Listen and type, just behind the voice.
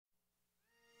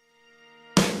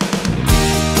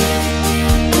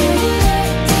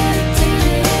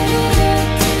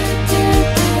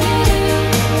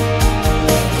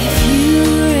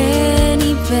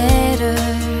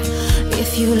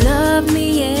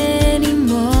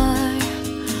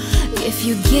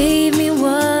you gave me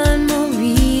one more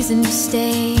reason to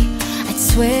stay, I'd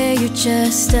swear you're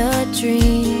just a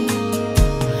dream.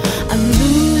 I'm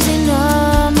losing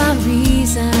all my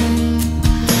reason,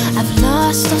 I've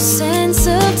lost all sense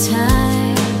of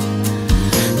time.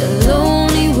 The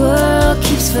lonely world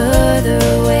keeps further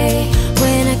away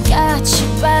when I got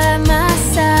you